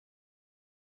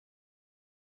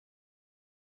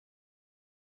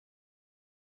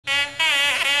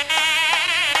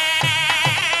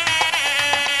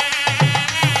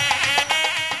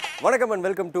வணக்கம் and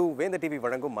welcome to Vendhar Tv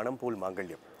வழங்கும் மனம் போல்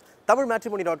மாங்கல்யம். தமிழ்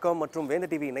matrimony.com மற்றும் Vendhar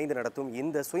Tv இணைந்து நடத்தும்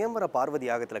இந்த சுயம்வர பார்வதி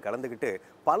யாகத்தில் கலந்துக்கிட்டு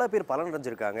பல பேர்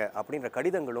பலனடைஞ்சிருக்காங்க அப்படின்ற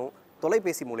கடிதங்களும்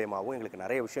தொலைபேசி மூலமாகவும் எங்களுக்கு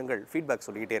நிறைய விஷயங்கள் ஃபீட்பேக்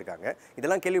சொல்லிக்கிட்டே இருக்காங்க.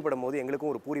 இதெல்லாம் கேள்விப்படும் போது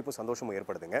எங்களுக்கும் ஒரு பூரிப்பும் சந்தோஷமும்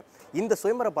ஏற்படுதுங்க. இந்த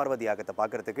சுயம்வர பார்வதி யாகத்தை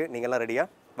பார்க்கறதுக்கு நீங்கள்லாம் ரெடியா?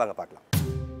 வாங்க பார்க்கலாம்.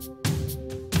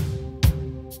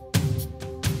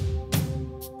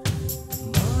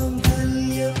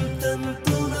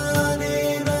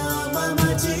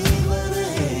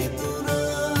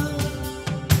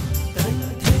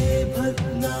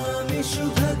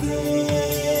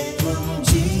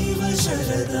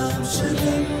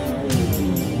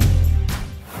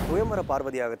 சுயம்வர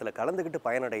பார்வதி யாகத்தில் கலந்துக்கிட்டு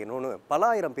பயனடையணும்னு பல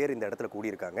ஆயிரம் பேர் இந்த இடத்துல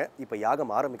கூடியிருக்காங்க. இப்போ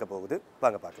யாகம் ஆரம்பிக்க போகுது,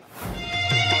 வாங்க பார்க்கலாம்.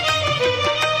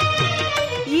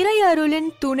 இறை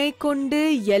அருளின் துணை கொண்டு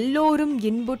எல்லோரும்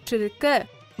இன்புற்றிருக்க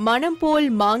மனம் போல்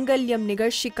மாங்கல்யம்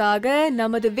நிகழ்ச்சிக்காக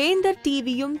நமது வேந்தர்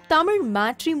டிவியும் தமிழ்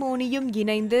மேட்ரிமோனியும்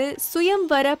இணைந்து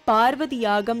சுயம்வர பார்வதி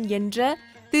யாகம் என்ற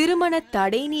திருமண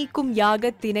தடை நீக்கும்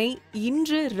யாகத்தினை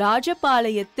இன்று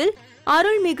ராஜபாளையத்தில்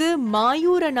அருள்மிகு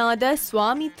மாயூரநாத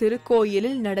சுவாமி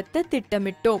திருக்கோயிலில் நடத்த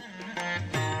திட்டமிட்டோம்.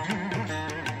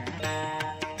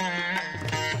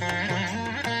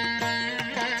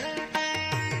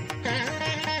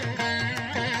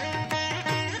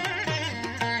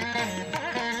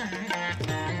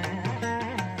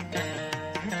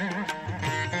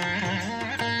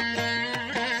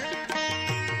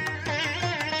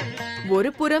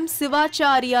 ஒருபுறம்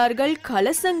சிவாச்சாரியார்கள்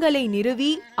கலசங்களை நிறுவி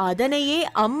அதனையே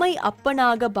அம்மை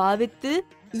அப்பனாக பாவித்து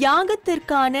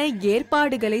யாகத்திற்கான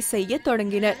ஏற்பாடுகளை செய்ய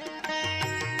தொடங்கினர்.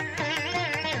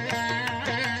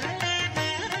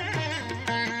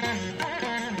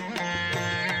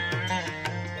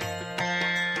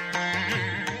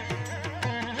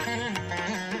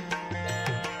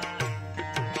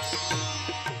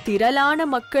 திரளான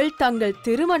மக்கள் தங்கள்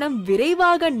திருமணம்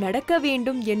விரைவாக நடக்க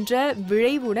வேண்டும் என்ற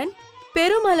விழைவுடன்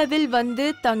பெருமளவில் வந்து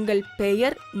தங்கள்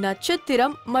பெயர்,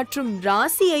 நட்சத்திரம் மற்றும்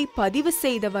ராசியை பதிவு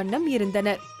செய்த வண்ணம்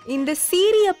இருந்தனர். இந்த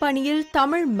சீரிய பணியில்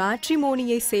தமிழ்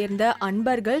மேட்ரிமோனியை சேர்ந்த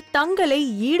அன்பர்கள் தங்களை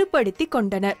ஈடுபடுத்திக்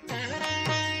கொண்டனர்.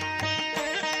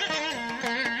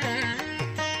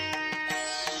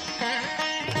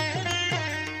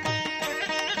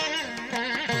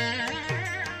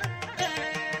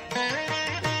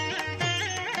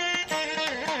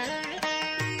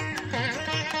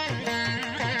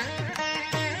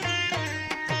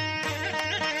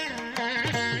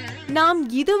 நாம்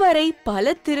இதுவரை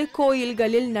பல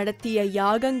திருக்கோயில்களில் நடத்திய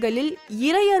யாகங்களில்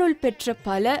இறையருள் பெற்ற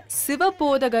பல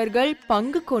சிவபோதகர்கள்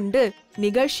பங்கு கொண்டு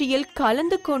நிகழ்ச்சியில்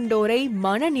கலந்து கொண்டோரை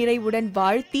மன நிறைவுடன்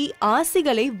வாழ்த்தி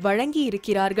ஆசிகளை வழங்கி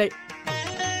இருக்கிறார்கள்.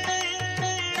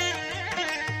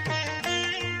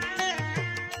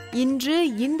 இன்று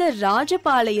இந்த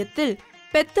ராஜபாளையத்தில்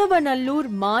பெத்தவநல்லூர்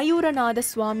மாயூரநாத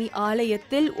சுவாமி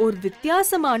ஆலயத்தில் ஒரு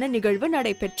வித்தியாசமான நிகழ்வு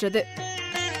நடைபெற்றது.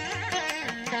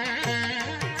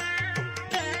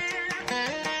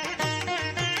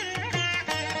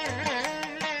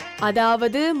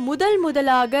 அதாவது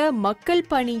முதலாக மக்கள்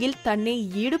பணியில் தன்னை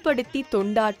ஈடுபடுத்தி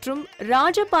தொண்டாற்றும்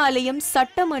ராஜபாளையம்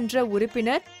சட்டமன்ற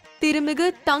உறுப்பினர் திருமிகு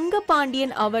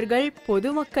தங்கபாண்டியன் அவர்கள்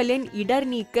பொதுமக்களின் இடர்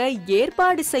நீக்க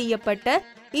ஏற்பாடு செய்யப்பட்ட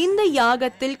இந்த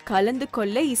யாகத்தில் கலந்து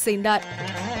கொள்ள இசைந்தார்.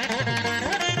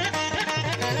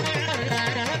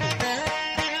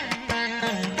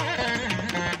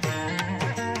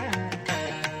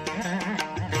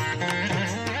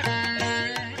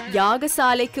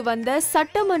 யாகசாலைக்கு வந்த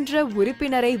சட்டமன்ற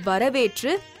உறுப்பினரை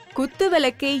வரவேற்று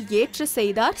குத்துவிளக்கை ஏற்ற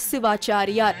செய்தார்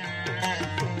சிவாச்சாரியார்.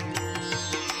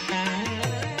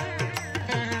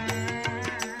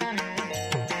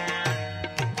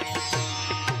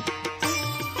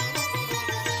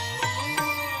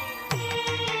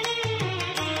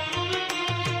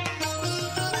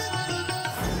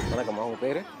 வணக்கம்மா, உங்க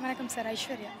பேரு? வணக்கம் சார்,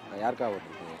 ஐஸ்வர்யா. யாருக்காக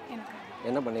இருக்கீங்க?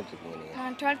 என்ன பண்ணிட்டு இருக்கீங்க நீங்க?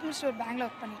 நான் 12th முடிச்சு ஒரு பேங்க்ல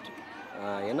ஒர்க் பண்ணிட்டு இருக்கேன்.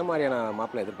 என்ன மாதிரியான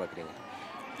மாப்பிள்ளை எதிர்பார்க்குறீங்க?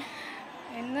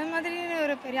 எந்த மாதிரி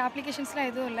ஒரு பெரிய அப்ளிகேஷன்ஸ்லாம்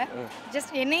எதுவும் இல்லை,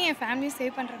 ஜஸ்ட் என்னையும் என் ஃபேமிலியும்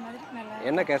சேவ் பண்ணுற மாதிரி நல்லா.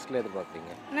 என்ன கேஸ்ட்டில்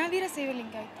எதிர்பார்க்குறீங்க? நான் வீர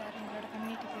சேவலிங்காய்த்தார், எங்களோட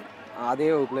கம்யூனிட்டி பேர். அதே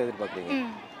வகுப்பில் எதிர்பார்க்குறீங்க?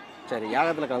 சரி,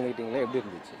 யாகத்தில் கலந்துக்கிட்டீங்களா? எப்படி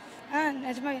இருந்துச்சு?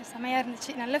 நிஜமாக செமையாக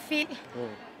இருந்துச்சு, நல்ல ஃபீல்.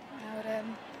 ஒரு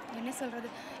என்ன சொல்கிறது,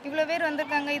 இவ்வளோ பேர்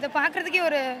வந்திருக்காங்க, இதை பார்க்குறதுக்கே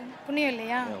ஒரு புண்ணியம்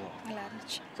இல்லையா? நல்லா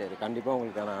இருந்துச்சு. சரி, கண்டிப்பாக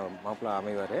உங்களுக்கான மாப்பிள்ளை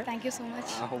அமைவார். Thank you so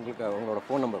much. உங்களுக்கு உங்களோட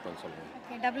ஃபோன் நம்பர் கொஞ்சம் சொல்லுங்கள்.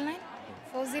 ஓகே,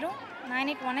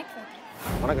 9940981843.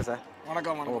 வணக்கம் சார்.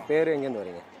 வணக்கம். உங்கள் பேர் எங்கேருந்து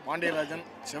வரீங்க? பாண்டியராஜன்,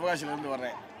 சிவகாசிலேருந்து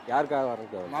வர்றேன். யாருக்காக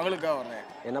வரீங்க? மகளுக்காக வர்றேன்.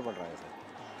 என்ன பண்ணுறாங்க சார்?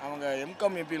 அவங்க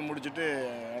எம்காம் எம்பிஎல் முடிச்சுட்டு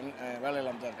வேலை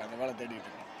இல்லாமல் தான் இருக்காங்க, வேலை தேடிட்டு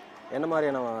இருக்காங்க. என்ன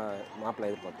மாதிரியான மாப்பிள்ளை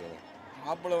எதிர்பார்க்குறீங்க?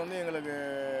 மாப்பிள்ளை வந்து எங்களுக்கு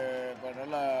இப்போ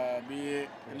நல்லா பிஏ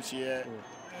எம்சிஏ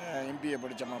எம்பிஏ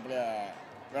படித்த மாப்பிள்ளையா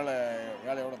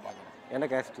வேலையோடு பார்க்குறோம். என்ன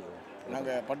கேஸ்ட்?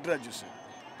 நாங்கள் பட்ரா ஜூஸ்.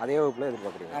 அதே வகுப்பில்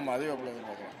எதிர்பார்க்குறீங்க? ஆமாம், அதே வகுப்பில்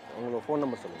எதிர்பார்க்குறோம். உங்களோட ஃபோன்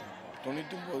நம்பர் சொல்லுங்கள்.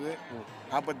 99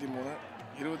 43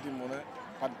 23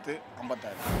 10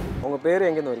 56. உங்கள் பேர்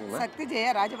எங்கேருந்து வரீங்க? சக்தி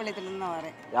ஜெயா, ராஜபாளையத்துலேருந்து தான்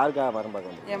வரேன். யாருக்காக வரம்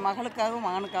பார்க்க வந்து? என் மகளுக்காகவும்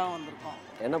மகனுக்காகவும் வந்திருக்கோம்.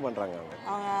 என்ன பண்ணுறாங்க அவங்க?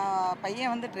 அவங்க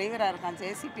பையன் வந்து டிரைவராக இருக்கான்,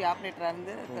 ஜேசிபி ஆப்ரேட்டராக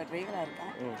இருந்து இப்போ டிரைவராக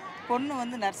இருக்கான். பொண்ணு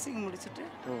வந்து நர்சிங் முடிச்சுட்டு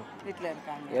வீட்டில்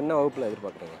இருக்காங்க. என்ன வகுப்பில்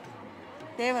எதிர்பார்க்குறீங்க?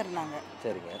 தேவர் நாங்கள்.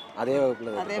 சரிங்க, அதே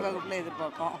வகுப்பில்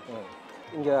எதிர்பார்க்கோம்.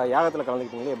 இங்கே யாகத்தில்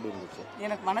கலந்துக்கிட்டீங்களே, எப்படி இருந்துச்சு?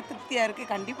 எனக்கு மன திருப்தியாக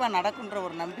இருக்குது, கண்டிப்பாக நடக்குன்ற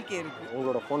ஒரு நம்பிக்கை இருக்குது.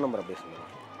 உங்களோட ஃபோன் நம்பர் அப்படியே சொல்லுங்கள்.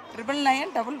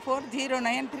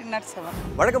 9944090307.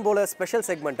 வழக்கம் போல ஸ்பெஷல்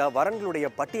செக்மெண்ட்டாக வரன்களுடைய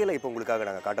பட்டியலை இப்போ உங்களுக்காக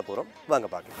நாங்கள் காட்ட போகிறோம். வாங்க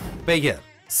பார்க்கலாம். பெயர்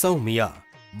சௌமியா,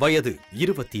 வயது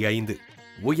 25,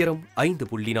 உயரம்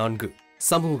 5.4,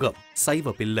 சமூகம் சைவ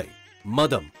பிள்ளை,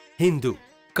 மதம் ஹிந்து,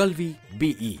 கல்வி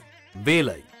BE,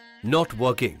 வேலை நாட்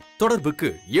ஒர்க்கிங். தொடர்புக்கு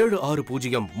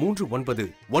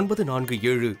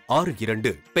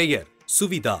 7603994762. பெயர்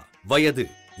சுவிதா, வயது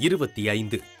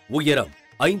 25, உயரம்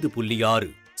 5.6,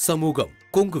 சமூகம்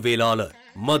கொங்கு வேளாளர்,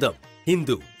 மதம்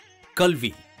ஹிந்து,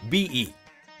 கல்வி BE,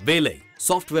 வேலை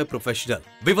சாஃப்ட்வேர் ப்ரொஃபஷனல்.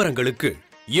 விவரங்களுக்கு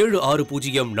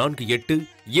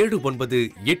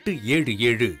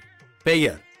 7604879877.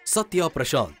 பெயர் சத்யா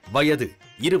பிரசாந்த், வயது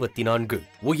 24,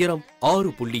 உயரம்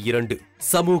 6.2,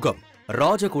 சமூகம்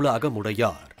ராஜகுல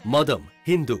அகமுடையார், மதம்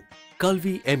ஹிந்து,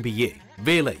 கல்வி MBA,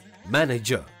 வேலை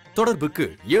மேனேஜர். தொடர்புக்கு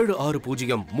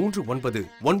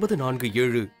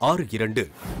 7603994762.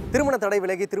 திருமண தடை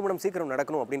விலகி திருமணம் சீக்கிரம்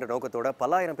நடக்கணும் அப்படின்ற நோக்கத்தோட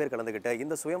பல்லாயிரம் பேர் கலந்துகிட்ட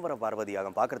இந்த சுயம்வர பார்வதி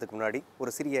யாகம் பார்க்கறதுக்கு முன்னாடி ஒரு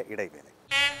சிறிய இடைவேளை.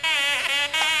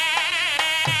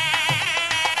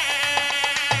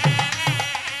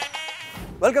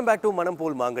 வெல்கம் பேக் டு மனம்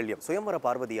போல் மாங்கல்யம். சுயம்வர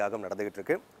பார்வதி யாகம் நடந்துகிட்டு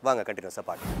இருக்கு. வாங்க கண்டினியூஸா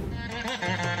பார்க்கலாம்.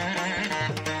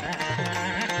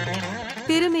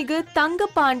 திருமிகு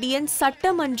தங்கபாண்டியன்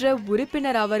சட்டமன்ற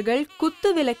உறுப்பினர் அவர்கள் குத்து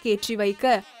விளக்கேற்றி வைக்க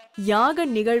யாக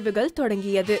நிகழ்வுகள்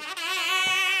தொடங்கியது.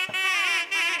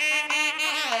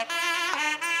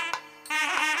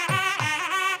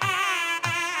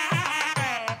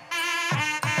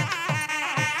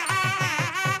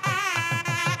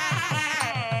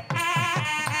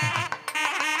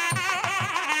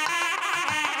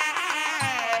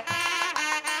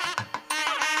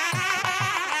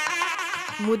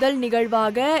 முதல்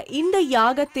நிகழ்வாக இந்த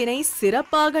யாகத்தினை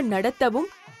சிறப்பாக நடத்தவும்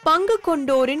பங்கு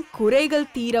கொண்டோரின் குறைகள்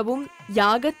தீரவும்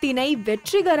யாகத்தினை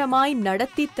வெற்றிகரமாய்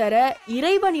நடத்தி தர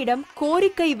இறைவனிடம்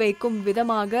கோரிக்கை வைக்கும்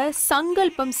விதமாக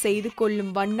சங்கல்பம் செய்து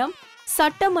கொள்ளும் வண்ணம்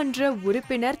சட்டமன்ற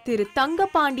உறுப்பினர் திரு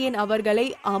தங்கபாண்டியன் அவர்களை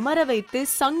அமர வைத்து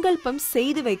சங்கல்பம்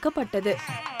செய்து வைக்கப்பட்டது.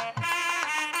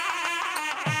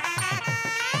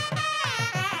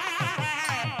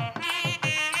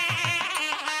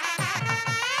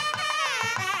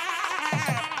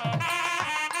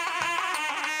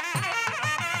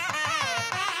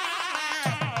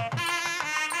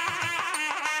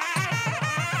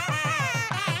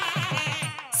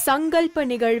 சங்கல்ப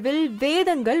நிகழ்வில்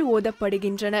வேதங்கள்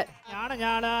ஓதப்படுகின்றன.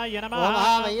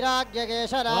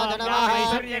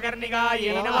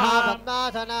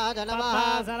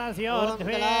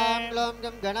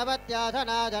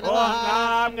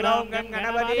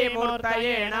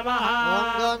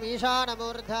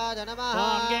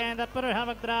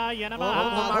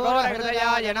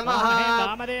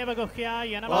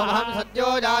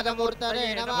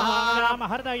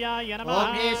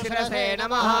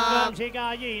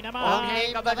 ओम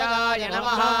एकपदाय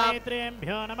नमः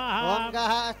नेत्रेभ्यो नमः ओम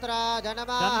सहस्राय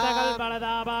नमः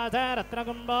दन्तकल्पलदाभास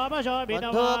रत्नकुम्भोपशोभितो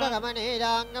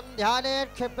गमनीजाङ्गं ध्याने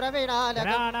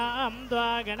क्षिप्रविनालकं त्वा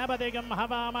गणपतिगं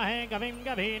हवामहे कविं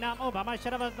गभीनाम्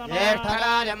उपमश्रवस्तं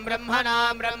ज्येष्ठराजं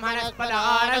ब्रह्मणां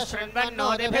ब्रह्मणस्पदान शृण्वन्नो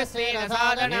दिभिः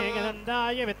श्रीरसादनम्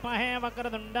एकदन्ताय विद्महे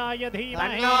वक्रतुण्डाय धीमहि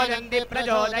तन्नो दन्ति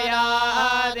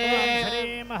प्रचोदयात्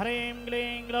श्रीं ह्रीं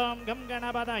क्लीं ग्लौं गं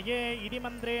गणपतये इति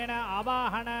मन्त्रेण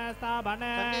आवाहन स्थापन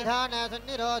सन्निधान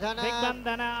सन्निरोधन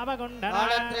दिग्बन्धन अवगुण्डन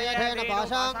आनत्रयेन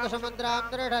पाशाङ्कुशमन्त्रां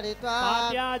दृढरित्वा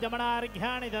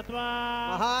पाद्याजमनार्घ्याणि दत्वा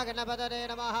महागणपतये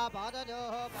नमः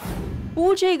पादयोः.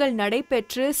 பூஜைகள்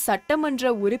நடைபெற்று சட்டமன்ற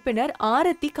உறுப்பினர்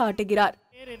ஆரத்தி காட்டுகிறார்.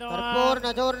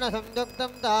 पूर्णचूर्ण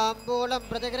संयुक्तं ताम्बूलं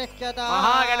प्रतिगृह्यता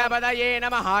महागणपतये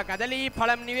नमः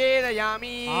कदलीफलं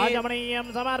निवेदयामि आचमनीयं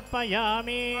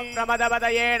समर्पयामि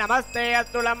प्रमदपतये नमस्ते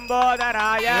अस्तु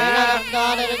लम्बोदराय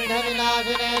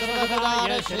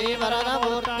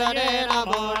श्रीवरदमूर्तये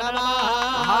नमो नमः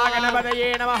महागणपतये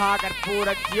नमः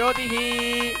कर्पूरज्योतिः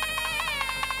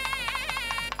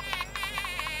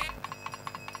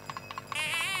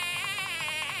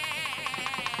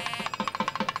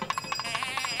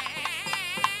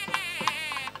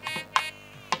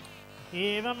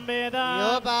एवं वेद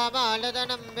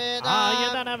योपामालदनं वेद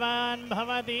आयतनवान्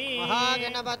भवति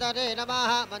महागणपतये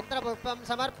नमः मन्त्रपुष्पं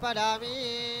समर्पयामि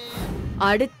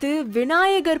அடுத்து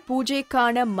விநாயகர்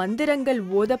பூஜைக்கான மந்திரங்கள்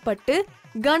ஓதப்பட்டு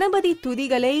கணபதி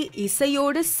துதிகளை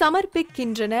இசையோடு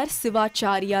சமர்ப்பிக்கின்றனர்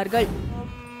சிவாச்சாரியார்கள்.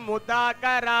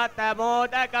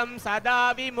 मुदाकरातमोदकं सदा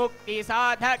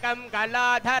विमुक्तिसाधकं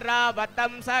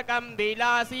कलाधरावतंसकं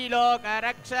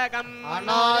विलासिलोकरक्षकं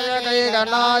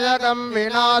अनायकैकनायकं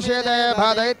विनाशिते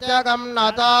भदैत्यकं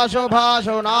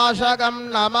नताशुभाशुनाशकं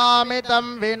नमामि तं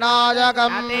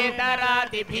विनायकम्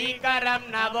अनेतरातिभीकरं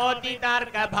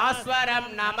नवोदितार्कभास्वरं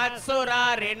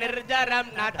नमत्सुरारिनिर्जरं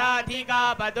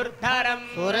नताधिकापदुर्धरं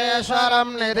सुरेश्वरं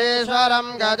निधीश्वरं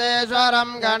गजेश्वरं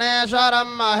गणेश्वरं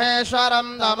महेश्वरं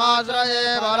तमाश्रये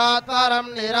परात्परं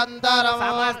निरन्तरं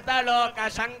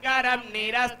समस्तलोकशङ्करं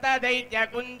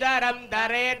निरस्तदैत्यकुञ्जरं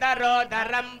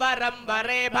दरेदरोदरं वरं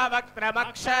वरे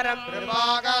भवक्त्रमक्षरं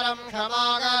कृपाकरं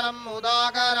क्षमाकरं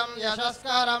मुदाकरं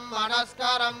यशस्करं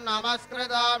मनस्करं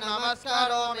नमस्कृता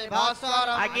नमस्करोमि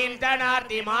भास्वरम्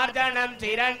अकिञ्चनार्तिमार्जनं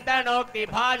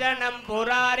चिरन्तनोक्तिभाजनं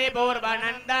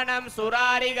पुरारिपूर्वनन्दनं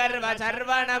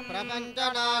सुरारिगर्वशर्वणं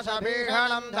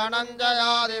प्रपञ्चनाशभीषणं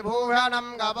धनञ्जयादिभूषणं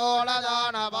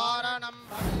कपोलदानवारणम्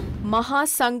மகா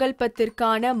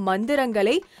சங்கல்பத்திற்கான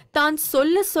மந்திரங்களை தான்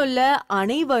சொல்ல சொல்ல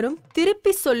அனைவரும்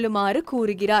திருப்பி சொல்லுமாறு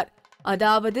கூறுகிறார்.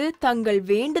 அதாவது தங்கள்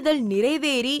வேண்டுதல்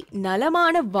நிறைவேறி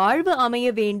நலமான வாழ்வு அமைய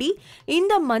வேண்டி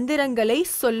இந்த மந்திரங்களை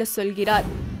சொல்கிறார்.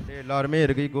 எல்லாருமே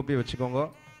இருக்கை கூப்பி வச்சுக்கோங்க.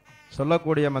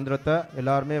 சொல்லக்கூடிய மந்திரத்தை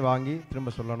எல்லாருமே வாங்கி திரும்ப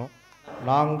சொல்லணும்.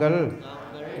 நாங்கள்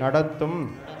நடத்தும்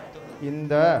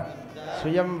இந்த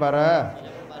சுயம்வர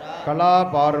கலா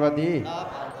பார்வதி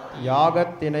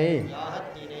யாகத்தினை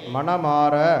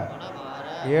மனமாற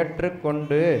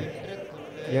ஏற்றுக்கொண்டு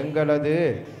எங்களது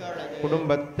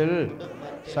குடும்பத்தில்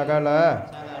சகல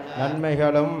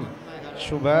நன்மைகளும்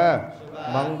சுப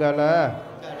மங்கள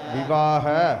விவாக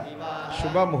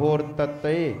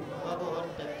சுபமுகூர்த்தத்தை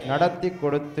நடத்தி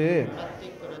கொடுத்து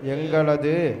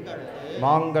எங்களது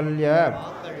மாங்கல்ய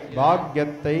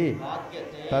பாக்கியத்தை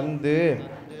தந்து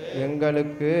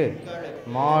எங்களுக்கு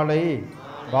மாலை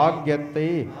பாக்கியத்தை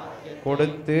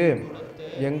கொடுத்து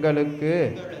எங்களுக்கு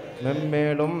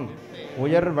மென்மேலும்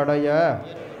உயர்வடைய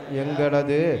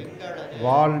எங்களது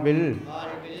வாழ்வில்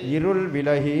இருள்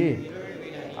விலகி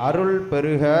அருள்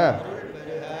பெருக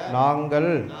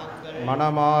நாங்கள்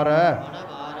மனமாற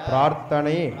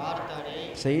பிரார்த்தனை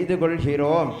செய்து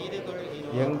கொள்கிறோம்.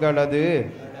 எங்களது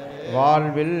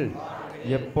வாழ்வில்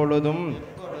எப்பொழுதும்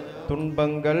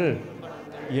துன்பங்கள்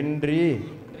இன்றி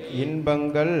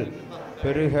இன்பங்கள்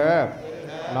பெருக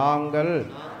நாங்கள்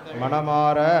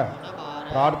மனமாற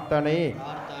பிரார்த்தனை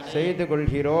செய்து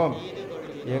கொள்கிறோம்.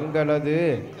 எங்களது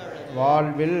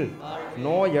வாழ்வில்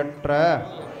நோயற்ற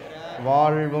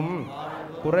வாழ்வும்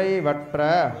குறைவற்ற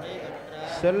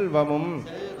செல்வமும்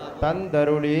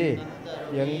தந்தருளி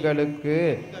எங்களுக்கு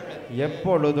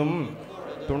எப்பொழுதும்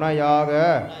துணையாக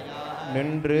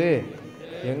நின்று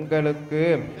எங்களுக்கு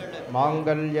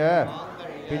மாங்கல்ய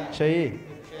பிச்சை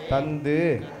தந்து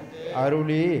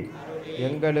அருளி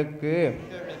எங்களுக்கு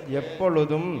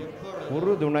எப்பொழுதும்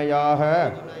உறுதுணையாக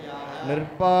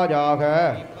நிற்பாயாக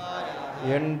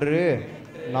என்று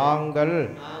நாங்கள்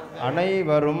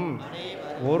அனைவரும்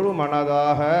ஒரு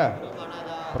மனதாக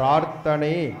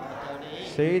பிரார்த்தனை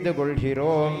செய்து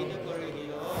கொள்கிறோம்.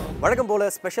 வழக்கம் போல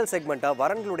ஸ்பெஷல் செக்மெண்டா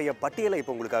வரன்களுடைய பட்டியலை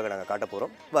இப்போ உங்களுக்காக நாங்க காட்ட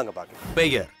போறோம். வாங்க பார்க்கலாம்.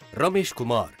 பெயர்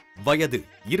ரமேஷ்குமார், வயது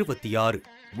 26,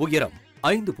 உயரம்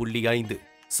 5.5,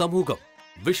 சமூகம்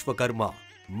விஸ்வகர்மா,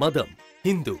 மதம்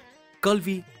இந்து,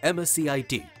 கல்வி MSc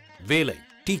IT, வேலை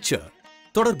டீச்சர்.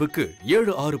 தொடர்புக்கு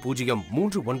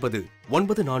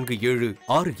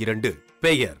 7603994762.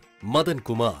 பெயர்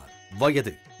மதன்குமார்,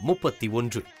 வயது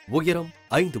 31, உயரம்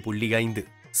 5.5,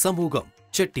 சமூகம்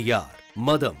செட்டியார்,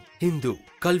 மதம் இந்து,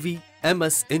 கல்வி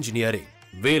MS Engineering,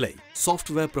 வேலை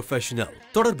சாஃப்ட்வேர் ப்ரொஃபஷனல்.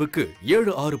 தொடர்புக்கு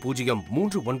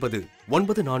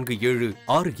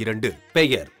 7603994762.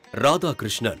 பெயர்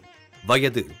ராதாகிருஷ்ணன்,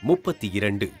 வயது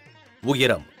 32,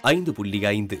 உயரம்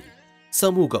 5.5,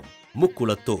 சமூகம்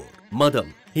முக்குளத்தோர்,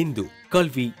 மதம் இந்து,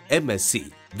 கல்வி MSc,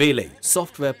 வேலை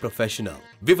சாஃப்ட்வேர் ப்ரொஃபஷனல்.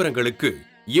 விவரங்களுக்கு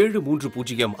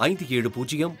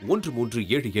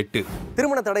 7305701378.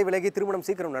 திருமண தடை விலகி திருமணம்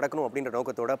சீக்கிரம் நடக்கணும் அப்படின்ற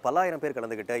நோக்கத்தோட பல்லாயிரம் பேர்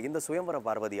கலந்துகிட்ட இந்த சுயம்வர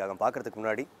பார்வதி யாகம் பார்க்கறதுக்கு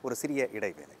முன்னாடி ஒரு சிறிய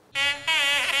இடைவேளை.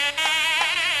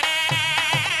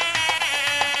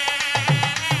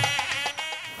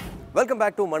 வெல்கம்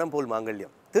பேக் டு மனம் போல்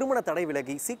மாங்கல்யம். திருமண தடை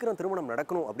விலகி சீக்கிரம் திருமணம்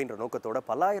நடக்கணும் அப்படின்ற நோக்கத்தோட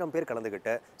பல்லாயிரம் பேர் கலந்துகிட்ட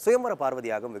சுயம்வர பார்வதி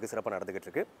யாகம் வெகு சிறப்பாக நடந்துகிட்டு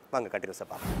இருக்கு. வாங்க கண்டினியூஸா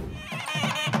பார்க்கலாம்.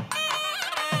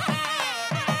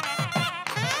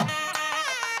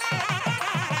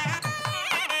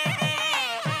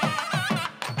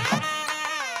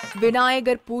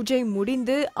 விநாயகர் பூஜை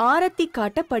முடிந்து ஆரத்தி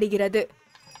காட்டப்படுகிறது.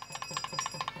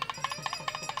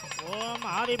 ஓம்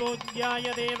ஆதிபூஜ்யாய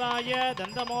தேவாய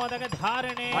தந்தமோதக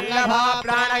தாரணே வல்லபா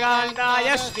பிராணகாந்தாய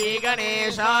ஸ்ரீ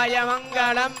கணேசாய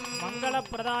மங்களம்.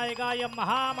 மங்களப்பிரதாயகாய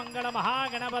மகாமங்கள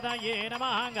மகாகணபதயே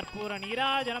நமः. கற்பூர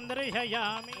நீராஜனம்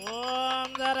தரிசயாமி.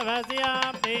 ஓம்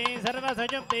சர்வஸ்யாப்தி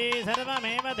சர்வசஜப்தி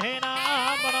சர்வமேவ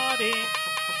தேனாம்பனோதி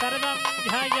சர்வம்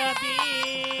ஜயதி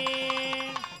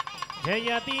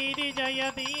ஜயதீதி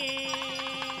ஜயதி.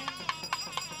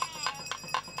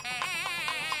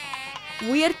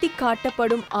 உயர்த்தி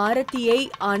காட்டப்படும் ஆரத்தியை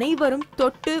அனைவரும்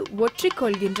தொட்டு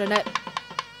ஒற்றிக்கொள்கின்றனர்.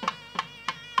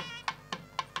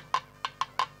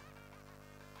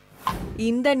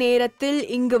 இந்த நேரத்தில்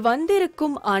இங்கு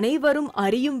வந்திருக்கும் அனைவரும்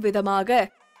அறியும் விதமாக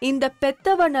இந்த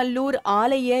பெத்தவநல்லூர்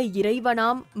ஆலய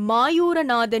இறைவனாம்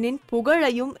மாயூரநாதனின்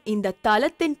புகழையும் இந்த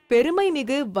தலத்தின்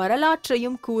பெருமைமிகு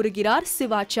வரலாற்றையும் கூறுகிறார்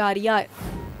சிவாச்சாரியார்.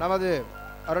 நமது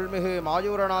அருள்மிகு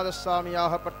மாயூரநாத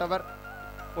சுவாமியாகப்பட்டவர்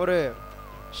ஒரு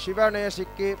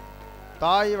சிவநேசிக்கு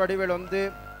தாய் வடிவில் வந்து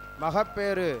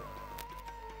மகப்பேறு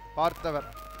பார்த்தவர்.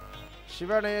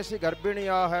 சிவநேசி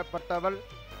கர்ப்பிணியாகப்பட்டவள்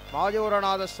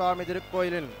மாயூரநாத சுவாமி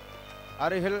திருக்கோயிலின்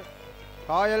அருகில்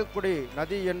காயல்குடி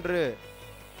நதி என்று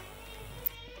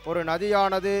ஒரு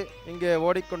நதியானது இங்கே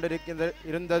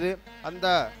ஓடிக்கொண்டிருந்தது. அந்த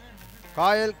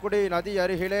காயல்குடி நதி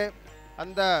அருகிலே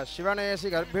அந்த சிவநேசி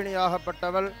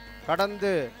கர்ப்பிணியாகப்பட்டவள்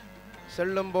கடந்து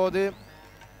செல்லும்போது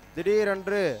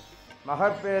திடீரென்று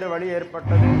மகப்பேறு வழி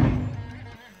ஏற்பட்டது.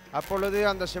 அப்பொழுது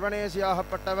அந்த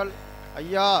சிவநேசியாகப்பட்டவள்,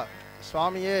 ஐயா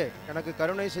சுவாமியே எனக்கு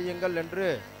கருணை செய்யுங்கள் என்று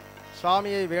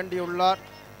சுவாமியை வேண்டியுள்ளார்.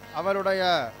 அவளுடைய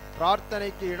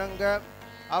பிரார்த்தனைக்கு இணங்க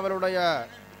அவளுடைய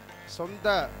சொந்த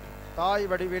தாய்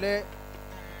வடிவிலே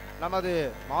நமது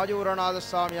மாயூரநாத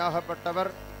சுவாமியாகப்பட்டவர்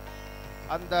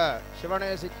அந்த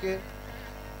சிவநேசிக்கு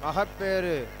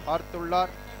மகப்பேறு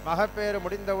பார்த்துள்ளார். மகப்பேறு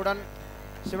முடிந்தவுடன்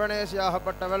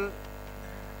சிவநேசியாகப்பட்டவள்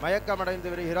மயக்கமடைந்து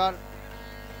வருகிறாள்.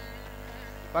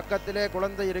 பக்கத்திலே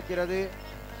குழந்தை இருக்கிறது.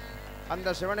 அந்த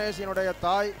சிவநேசியினுடைய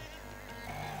தாய்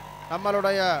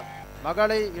நம்மளுடைய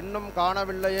மகளை இன்னும்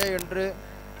காணவில்லையே என்று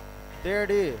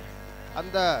தேடி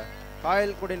அந்த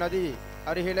காயல்குடி நதி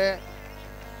அருகிலே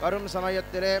வரும்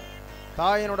சமயத்திலே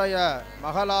தாயினுடைய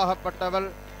மகளாகப்பட்டவள்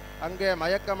அங்கே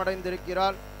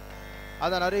மயக்கமடைந்திருக்கிறாள்.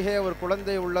 அதன் அருகே ஒரு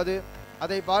குழந்தை உள்ளது.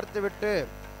 அதை பார்த்துவிட்டு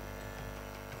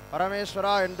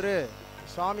பரமேஸ்வரா என்று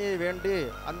சுவாமியை வேண்டி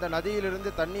அந்த நதியிலிருந்து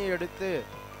தண்ணியை எடுத்து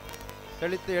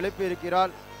தெளித்து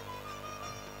எழுப்பியிருக்கிறாள்.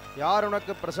 யார்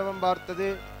உனக்கு பிரசவம் பார்த்தது,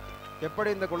 எப்படி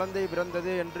இந்த குழந்தை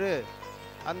பிறந்தது என்று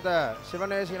அந்த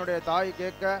சிவநேசியினுடைய தாய்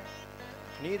கேட்க,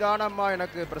 நீதானம்மா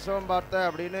எனக்கு பிரசவம் பார்த்த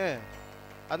அப்படின்னு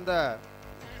அந்த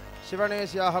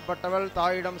சிவநேசியாகப்பட்டவள்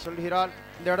தாயிடம் சொல்கிறாள்.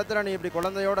 இந்த இடத்துல நீ இப்படி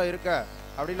குழந்தையோடு இருக்க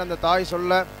அப்படின்னு அந்த தாய்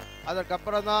சொல்ல,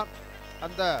 அதற்கப்புறம் தான்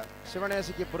அந்த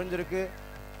சிவநேசிக்கு புரிஞ்சிருக்கு,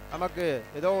 நமக்கு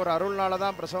ஏதோ ஒரு அருள்னால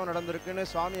தான் பிரசவம் நடந்திருக்குன்னு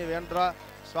சுவாமியை வேண்டா.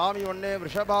 சுவாமி ஒன்னே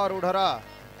ரிஷபாரூடரா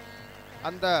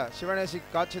அந்த சிவநேசிக்கு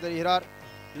காட்சி தருகிறார்.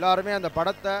 எல்லாருமே அந்த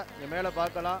படத்தை இங்கே மேலே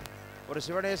பார்க்கலாம். ஒரு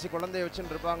சிவநேசி குழந்தையை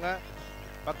வச்சுன்னு இருப்பாங்க.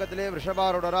 பக்கத்திலே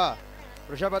ரிஷபாரூடரா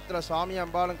ரிஷபத்தில் சுவாமி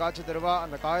அம்பாலும் காட்சி தருவா.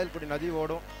 அந்த காயல்குடி நதி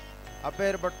ஓடும்.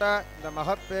 அப்பேற்பட்ட இந்த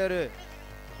மகப்பேறு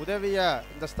உதவிய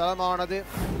இந்த ஸ்தலமானது.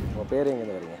 உங்கள் பேர் எங்கே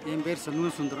வரீங்க? என் பேர் சண்முக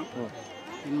சுந்தரம்.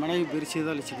 என் மனைவி பேர்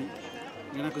சீதாலட்சுமி.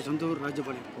 எனக்கு சொந்த ஊர்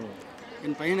ராஜபாளையம்.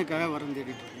 என் பையனுக்காக வரம்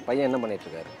தேடிட்டு இருக்கேன். பையன் என்ன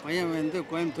பண்ணிட்டுருக்காரு? பையன் வந்து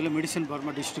கோயம்புத்தூரில் மெடிசன்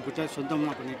ஃபார்மா டிஸ்ட்ரிபியூட்டர்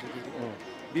சொந்தமாக பண்ணிகிட்ருக்காரு.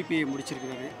 பிபிஏ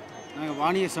முடிச்சிருக்கிறாரு. நாங்கள்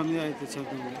வாணிய சமுதாயத்தை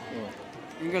சேர்ந்தவங்க.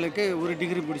 எங்களுக்கு ஒரு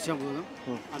டிகிரி முடித்தா போதும்.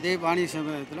 அதே வாணிய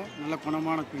சமுதாயத்தில் நல்ல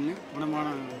குணமான பெண்ணு, குணமான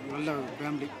நல்ல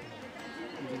ஃபேமிலி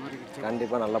இந்த மாதிரி கிடைச்சா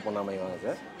கண்டிப்பாக நல்ல பொண்ணு அமைவாங்க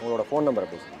சார். உங்களோட ஃபோன் நம்பரை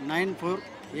பேசுங்க.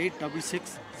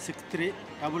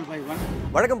 9486635551.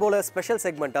 வழக்கம் போல ஸ்பெஷல்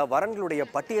செக்மெண்ட்டாக வரன்களுடைய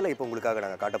பட்டியலை இப்போ உங்களுக்காக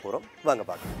நாங்கள் காட்ட போகிறோம். வாங்க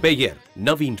பார்க்கலாம். பெயர்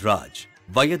நவீன் ராஜ்,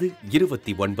 வயது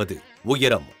 29,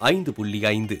 உயரம்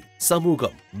 5.5,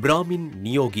 சமூகம் பிராமின்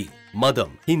நியோகி,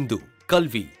 மதம் இந்து,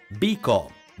 கல்வி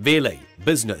பிகாம், வேலை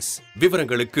பிசினஸ்.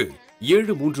 விவரங்களுக்கு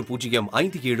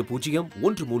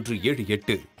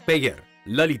 7305701378. பெயர்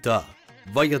லலிதா,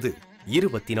 வயது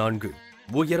 24,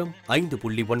 உயரம்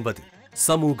 5.9,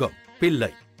 சமூகம்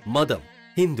பிள்ளை, மதம்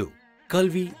இந்து,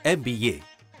 கல்வி MBA,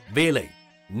 வேலை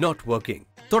நாட் ஒர்க்கிங்.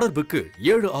 தொடர்புக்கு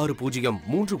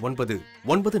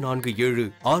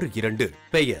 7603994762.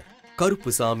 பெயர்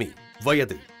கருப்புசாமி,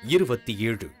 வயது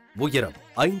 27, உயரம்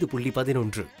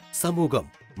 5.11, சமூகம்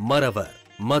மறவர்,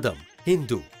 மதம்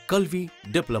இந்து, கல்வி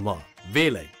டிப்ளமா,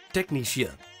 வேலை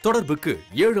டெக்னீஷியன். தொடர்புக்கு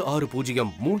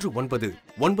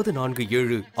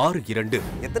 7603994762.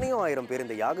 எத்தனையோ ஆயிரம் பேர்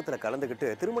இந்த யாகத்துல கலந்துக்கிட்டு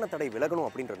திருமண தடை விலகணும்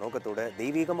அப்படின்ற நோக்கத்தோட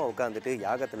தெய்வீகமா உட்காந்துட்டு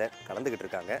யாகத்துல கலந்துகிட்டு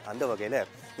இருக்காங்க. அந்த வகையில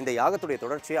இந்த யாகத்துடைய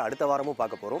தொடர்ச்சியை அடுத்த வாரமும்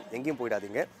பார்க்க போறோம். எங்கேயும்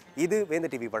போயிடாதீங்க. இது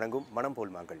வேந்தர் டிவி வழங்கும் மனம்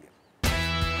போல் மாங்கல்யம்.